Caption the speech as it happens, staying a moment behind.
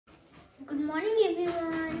Good morning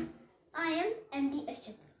everyone. I am MD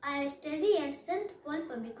Ashok. I study at St. Paul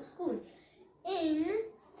Public School in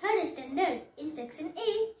 3rd standard in section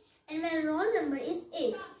A and my roll number is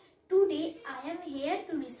 8. Today I am here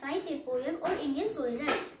to recite a poem on Indian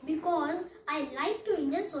soldier because I like to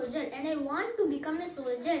Indian soldier and I want to become a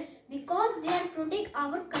soldier because they are protect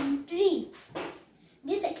our country.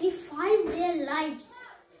 They sacrifice their lives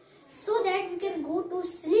so that we can go to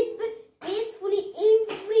sleep peacefully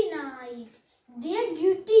every night. Their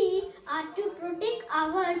duty are to protect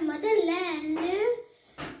our motherland.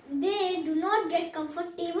 They do not get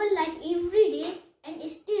comfortable life every day and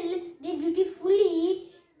still they dutifully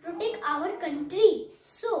protect our country.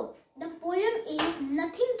 So the poem is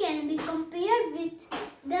nothing can be compared with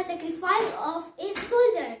the sacrifice of a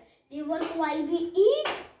soldier. They work while we eat,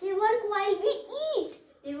 they work while we eat,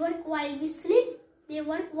 they work while we sleep, they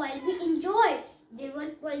work while we enjoy, they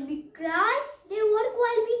work while we cry, they work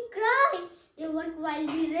while we cry, they work while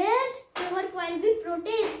we rest, they work while we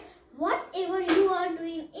protest. Whatever you are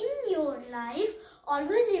doing in your life,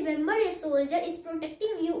 always remember a soldier is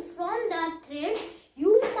protecting you from the threats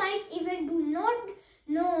you might